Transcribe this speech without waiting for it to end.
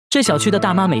这小区的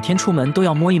大妈每天出门都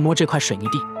要摸一摸这块水泥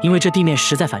地，因为这地面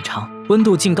实在反常，温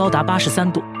度竟高达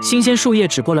83度。新鲜树叶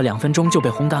只过了2分钟就被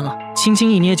烘干了，轻轻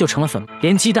一捏就成了粉，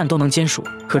连鸡蛋都能煎熟。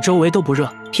可周围都不热，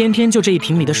偏偏就这1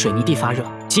平米的水泥地发热。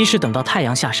即使等到太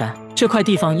阳下山，这块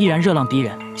地方依然热浪逼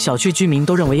人。小区居民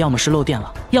都认为要么是漏电了，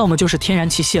要么就是天然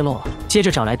气泄漏了。接着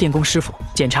找来电工师傅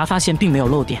检查，发现并没有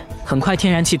漏电。很快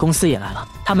天然气公司也来了，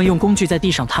他们用工具在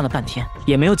地上探了半天，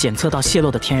也没有检测到泄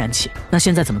漏的天然气。那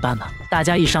现在怎么办呢？大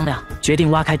家一商量，决定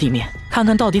挖开地面，看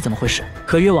看到底怎么回事。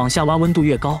可越往下挖，温度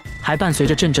越高，还伴随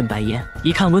着阵阵白烟。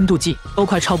一看温度计，都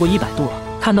快超过100度了。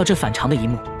看到这反常的一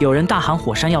幕，有人大喊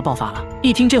火山要爆发了。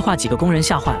一听这话，几个工人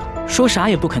吓坏了，说啥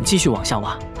也不肯继续往下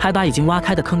挖，还把已经挖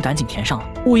开的坑赶紧填上了。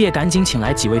物业赶紧请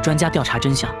来几位专家调查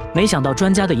真相，没想到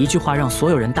专家的一句话让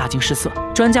所有人大惊失色。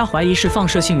专家怀疑是放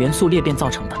射性元素裂变造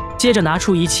成的，接着拿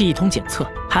出仪器一通检测，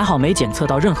还好没检测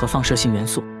到任何放射性元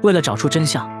素。为了找出真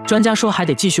相，专家说还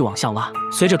得继续往下挖。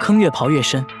随着坑越刨越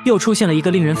深，又出现了一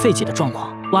个令人费解的状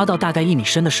况，挖到大概1米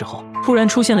深的时候，突然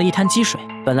出现了一滩积水，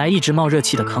本来一直冒热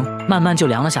气的坑慢慢就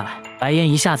凉了下来，白烟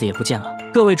一下子也不见了。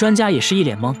各位专家也是一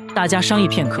脸懵，大家商议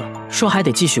片刻，说还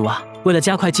得继续挖。为了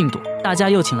加快进度，大家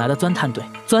又请来了钻探队。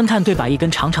钻探队把一根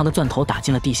长长的钻头打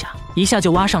进了地下，一下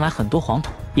就挖上来很多黄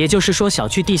土，也就是说小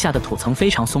区地下的土层非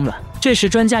常松软。这时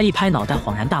专家一拍脑袋，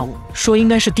恍然大悟，说应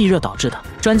该是地热导致的。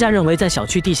专家认为在小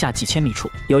区地下几千米处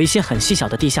有一些很细小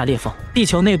的地下裂缝，地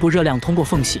球内部热量通过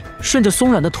缝隙顺着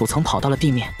松软的土层跑到了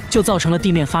地面，就造成了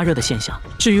地面发热的现象。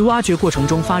至于挖掘过程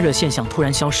中发热现象突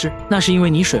然消失，那是因为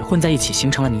泥水混在一起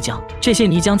形成了泥浆，这些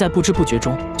泥浆在不知不觉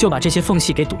中就把这些缝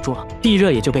隙给堵住了，地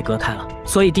热也就被隔开了，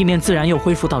所以地面自然又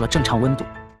恢复到了正常温度。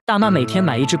大妈每天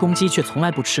买1只公鸡，却从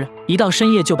来不吃，一到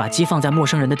深夜就把鸡放在陌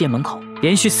生人的店门口，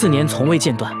连续4年从未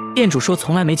间断。店主说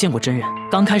从来没见过真人，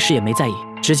刚开始也没在意，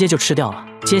直接就吃掉了。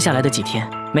接下来的几天，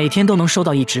每天都能收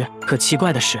到1只。可奇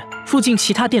怪的是，附近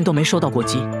其他店都没收到过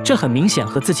鸡，这很明显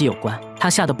和自己有关。他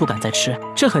吓得不敢再吃，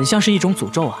这很像是一种诅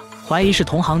咒啊！怀疑是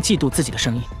同行嫉妒自己的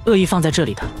生意，恶意放在这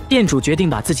里的。店主决定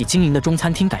把自己经营的中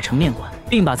餐厅改成面馆，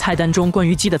并把菜单中关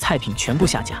于鸡的菜品全部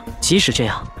下架。即使这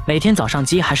样，每天早上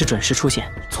鸡还是准时出现，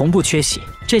从不缺席。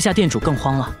这下店主更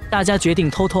慌了，大家决定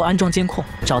偷偷安装监控，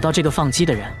找到这个放鸡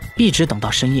的人。一直等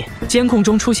到深夜，监控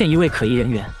中出现一位可疑人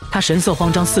员，他神色慌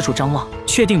张，四处张望，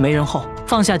确定没人后，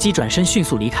放下鸡转身迅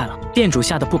速离开了。店主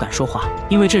吓得不敢说话，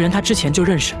因为这人他之前就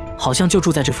认识，好像就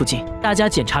住在这附近。大家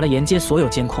检查了沿街所有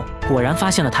监控，果然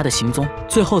发现了他的行踪，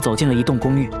最后走进了一栋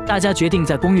公寓。大家决定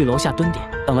在公寓楼下蹲点，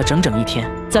等了整整1天，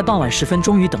在傍晚时分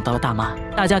终于等到了大妈。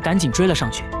大家赶紧追了上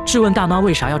去，质问大妈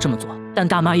为啥要这么做，但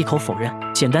大妈一口否认，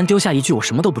简单丢下一句我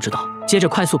什么都不知道，接着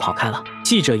快速跑开了。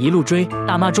记者一路追，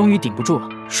大妈终于顶不住了，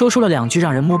说出了2句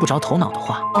让人摸不着头脑的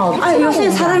话。요새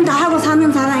사람 다 하고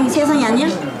사는 세상이 아니야?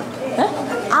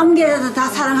 아무개라도 다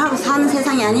사랑하고 사는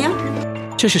세상이 아니야?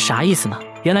 这是啥意思呢？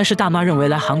原来是大妈认为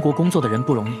来韩国工作的人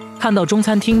不容易，看到中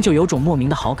餐厅就有种莫名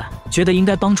的好感，觉得应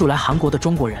该帮助来韩国的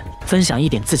中国人，分享一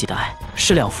点自己的爱。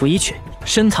事了拂衣去，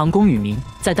深藏功与名。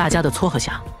在大家的撮合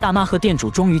下，大妈和店主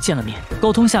终于见了面，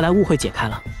沟通下来，误会解开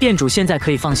了。店主现在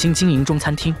可以放心经营中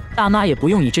餐厅，大妈也不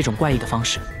用以这种怪异的方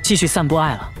式继续散播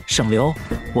爱了，省流。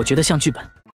我觉得像剧本。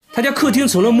他家客厅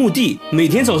成了墓地，每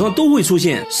天早上都会出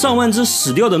现上万只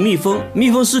死掉的蜜蜂，蜜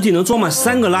蜂尸体能装满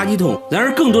3个垃圾桶。然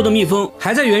而更多的蜜蜂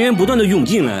还在源源不断的涌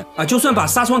进来啊！就算把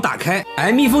纱窗打开，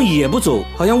蜜蜂也不走，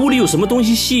好像屋里有什么东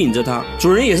西吸引着它。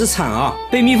主人也是惨啊，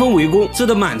被蜜蜂围攻，蛰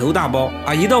得满头大包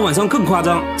啊！一到晚上更夸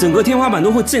张，整个天花板都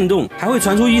会震动，还会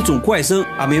传出一种怪声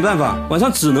啊！没办法，晚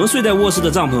上只能睡在卧室的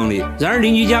帐篷里。然而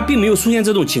邻居家并没有出现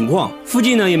这种情况，附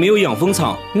近呢也没有养蜂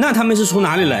场，那他们是从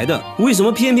哪里来的？为什么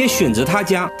偏偏选择他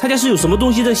家？他家是有什么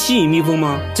东西在吸引蜜蜂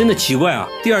吗？真的奇怪啊！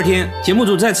第2天，节目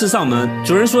组再次上门，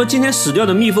主人说今天死掉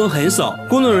的蜜蜂很少。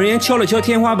工作人员敲了敲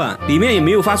天花板，里面也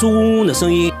没有发出嗡嗡的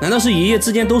声音，难道是一夜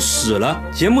之间都死了？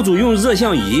节目组用热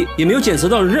像仪也没有检测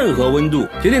到任何温度，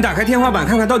决定打开天花板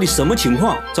看看到底什么情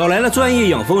况。找来了专业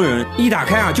养蜂人，一打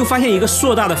开就发现一个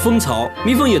硕大的蜂巢，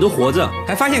蜜蜂也都活着，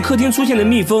还发现客厅出现的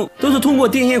蜜蜂都是通过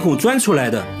电线孔钻出来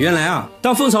的。原来啊，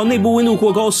当蜂巢内部温度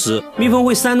过高时，蜜蜂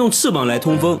会扇动翅膀来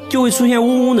通风，就会出现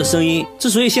嗡嗡的声音。之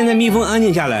所以现在蜜蜂安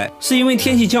静下来，是因为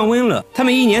天气降温了，它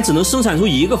们1年只能生产出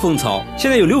1个蜂巢，现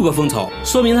在有6个蜂巢，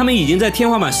说明它们已经在天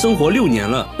花板生活6年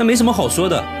了。那没什么好说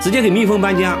的，直接给蜜蜂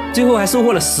搬家，最后还收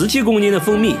获了17公斤的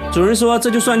蜂蜜。主人说这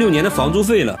就算6年的房租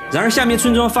费了。然而下面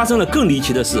村庄发生了更离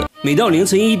奇的事，每到凌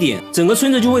晨1点，整个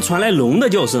村子就会传来龙的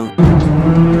叫声。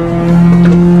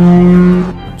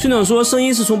村长说，声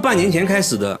音是从半年前开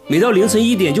始的，每到凌晨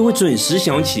1点就会准时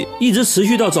响起，一直持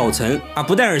续到早晨啊！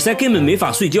不戴耳塞根本没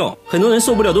法睡觉，很多人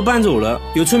受不了都搬走了。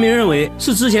有村民认为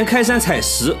是之前开山采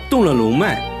石动了龙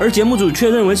脉，而节目组却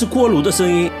认为是锅炉的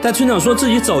声音。但村长说自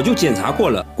己早就检查过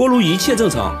了，锅炉一切正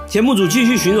常。节目组继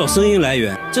续寻找声音来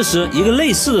源，这时一个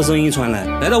类似的声音传来，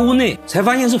来到屋内才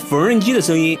发现是缝纫机的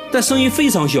声音，但声音非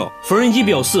常小。缝纫机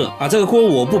表示这个锅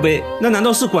我不背，那难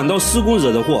道是管道施工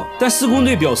惹的祸？但施工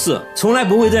队表示从来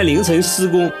不会在凌晨施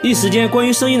工。一时间关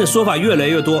于声音的说法越来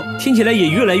越多，听起来也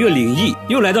越来越灵异。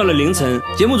又来到了凌晨，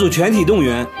节目组全体动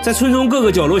员，在村中各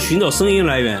个角落寻找声音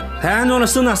来源，还安装了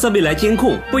声纳设备来监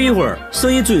控。不一会儿，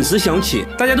声音准时响起，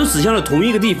大家都指向了同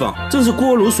一个地方，正是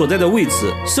锅炉所在的位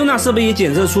置。声纳设备也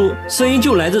检测出声音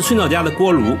就来自村长家的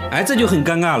锅炉。这就很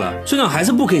尴尬了，村长还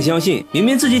是不肯相信，明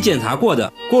明自己检查过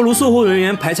的。锅炉售后人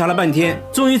员排查了半天，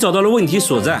终于找到了问题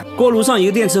所在，锅炉上一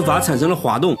个电磁阀产生了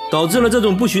滑动，导致了这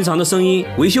种不寻常的声音。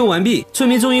维修完毕，村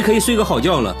民终于可以睡个好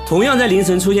觉了。同样在凌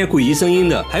晨出现诡异声音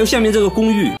的还有下面这个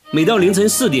公寓，每到凌晨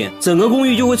4点，整个公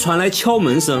寓就会传来敲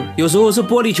门声，有时候是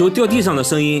玻璃球掉地上的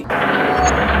声音。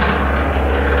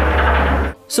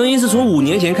声音是从5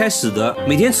年前开始的，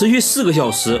每天持续4个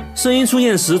小时。声音出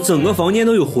现时，整个房间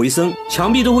都有回声，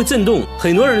墙壁都会震动，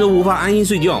很多人都无法安心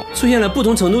睡觉，出现了不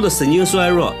同程度的神经衰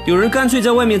弱。有人干脆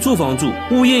在外面租房住。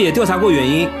物业也调查过原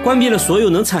因，关闭了所有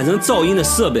能产生噪音的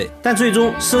设备，但最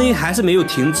终声音还是没有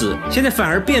停止，现在反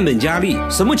而变本加厉，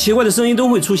什么奇怪的声音都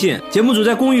会出现。节目组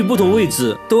在公寓不同位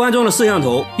置都安装了摄像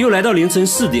头。又来到凌晨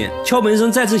4点，敲门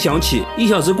声再次响起，1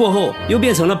小时过后，又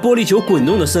变成了玻璃球滚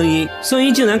动的声音，声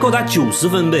音竟然高达90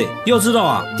分贝。要知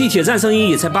道地铁站声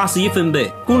音也才81分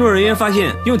贝。工作人员发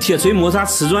现用铁锤摩擦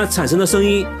瓷砖产生的声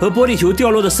音和玻璃球掉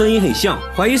落的声音很像，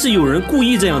怀疑是有人故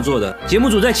意这样做的。节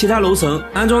目组在其他楼层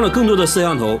安装了更多的摄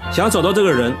像头，想要找到这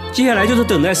个人。接下来就是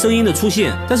等待声音的出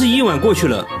现，但是1晚过去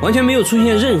了，完全没有出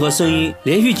现任何声音，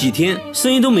连续几天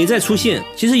声音都没再出现。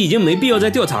其实已经没必要再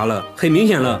调查了，很明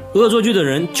显了，恶作剧的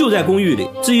人就在公寓里，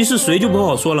至于是谁就不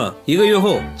好说了。1个月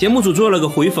后，节目组做了个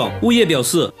回访，物业表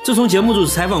示自从节目组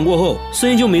采访过后，声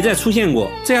音就没再出现过，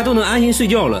这下都能安心睡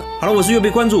觉了。好了，我是悦贝，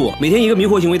关注我，每天一个迷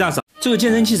惑行为大赏。这个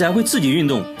健身器材会自己运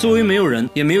动，周围没有人，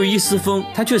也没有一丝风，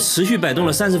它却持续摆动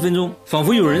了30分钟，仿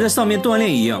佛有人在上面锻炼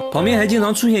一样。旁边还经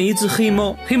常出现一只黑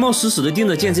猫，黑猫死死地盯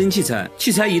着健身器材，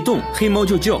器材一动，黑猫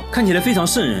就叫，看起来非常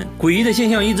瘆人。诡异的现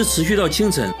象一直持续到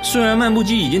清晨，虽然漫步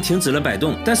机已经停止了摆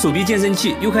动，但手臂健身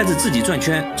器又开始自己转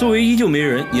圈，周围依旧没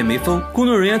人，也没风。工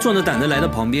作人员壮着胆子来到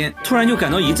旁边，突然就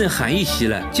感到一阵寒意袭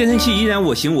来，健身器依然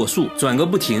我行我素，转个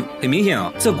不停。很明显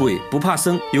这鬼不怕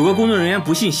生。有个工作人员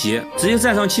不信邪，直接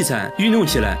站上器材运动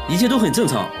起来，一切都很正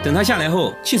常。等他下来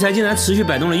后，器材竟然持续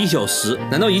摆动了1小时，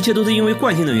难道一切都是因为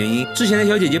惯性的原因？之前的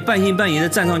小姐姐半信半疑的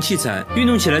站上器材，运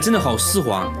动起来真的好丝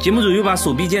滑。节目组又把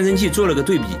手臂健身器做了个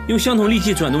对比，用相同力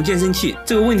气转动健身器，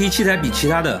这个问题器材比其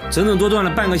他的整整多转了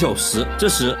半个小时。这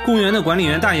时公园的管理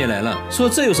员大爷来了，说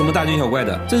这有什么大惊小怪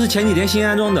的，这是前几天新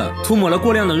安装的，涂抹了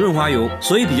过量的润滑油，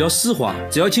所以比较丝滑，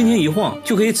只要轻轻一晃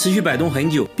就可以持续摆动很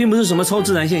久，并不是什么超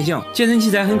自然现象。健身器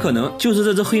材很可能就是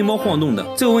这只黑猫晃动的，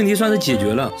这个问题算是解决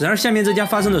了。然而下面这家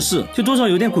发生的事就多少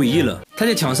有点诡异了。他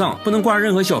在墙上不能挂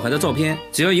任何小孩的照片，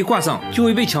只要一挂上就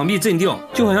会被墙壁震掉，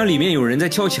就好像里面有人在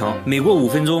敲墙。每过5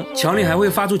分钟，墙里还会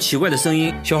发出奇怪的声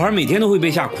音，小孩每天都会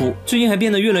被吓哭。最近还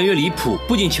变得越来越离谱，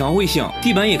不仅墙会响，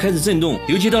地板也开始震动，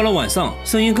尤其到了晚上，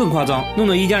声音更夸张，弄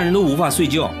得一家人都无法睡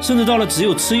觉，甚至到了只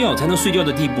有吃药才能睡觉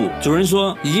的地步。主人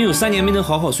说已经有3年没能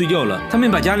好好睡觉了，他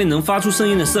们把家里能发出声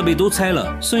音的设备都拆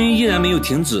了，声音依然没有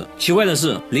停止。奇怪的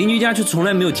是，邻居家却从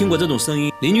来没有听过这种声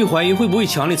音。邻居怀疑会不会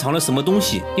墙里藏了什么东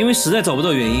西，因为实在找不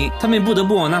到原因，他们不得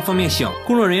不往那方面想。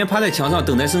工作人员趴在墙上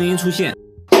等待声音出现。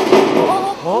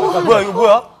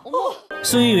뭐야?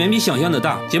 声音远比想象的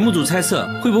大，节目组猜测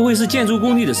会不会是建筑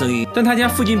工地的声音，但他家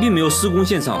附近并没有施工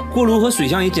现场，锅炉和水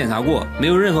箱也检查过，没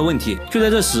有任何问题。就在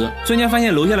这时，专家发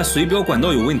现楼下的水表管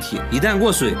道有问题，一旦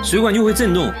过水，水管就会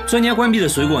震动。专家关闭了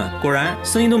水管，果然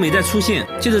声音都没再出现。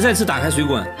接着再次打开水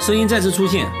管，声音再次出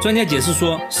现。专家解释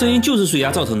说，声音就是水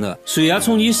压造成的，水压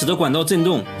冲击使得管道震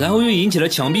动，然后又引起了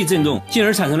墙壁震动，进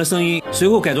而产生了声音。随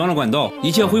后改装了管道，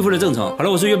一切恢复了正常。好了，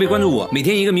我是悦贝，关注我，每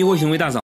天一个迷惑行为大赏。